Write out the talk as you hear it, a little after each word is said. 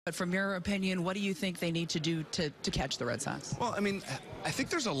But from your opinion, what do you think they need to do to catch the Red Sox? Well, I mean, I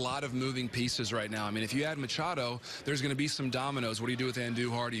think there's a lot of moving pieces right now. I mean, if you add Machado, there's going to be some dominoes. What do you do with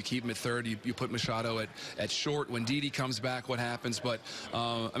Andujar? Do you keep him at third? You put Machado at short? When Didi comes back, what happens? But,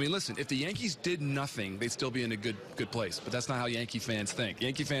 I mean, listen, if the Yankees did nothing, they'd still be in a good place. But that's not how Yankee fans think.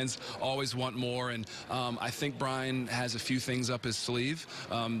 Yankee fans always want more, and I think Brian has a few things up his sleeve.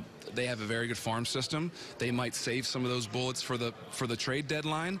 They have a very good farm system. They might save some of those bullets for the trade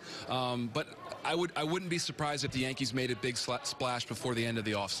deadline. But I wouldn't be surprised if the Yankees made a big splash before the end of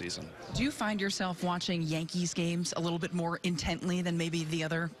the offseason. Do you find yourself watching Yankees games a little bit more intently than maybe the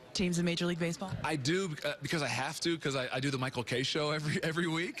other teams in Major League Baseball? I do, because I have to, because I do the Michael Kay show every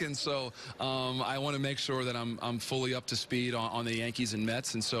week, and so I want to make sure that I'm fully up to speed on the Yankees and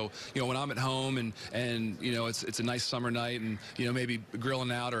Mets. And so, you know, when I'm at home and you know, it's a nice summer night, and you know, maybe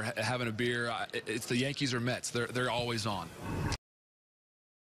grilling out or having a beer, it's the Yankees or Mets. They're always on.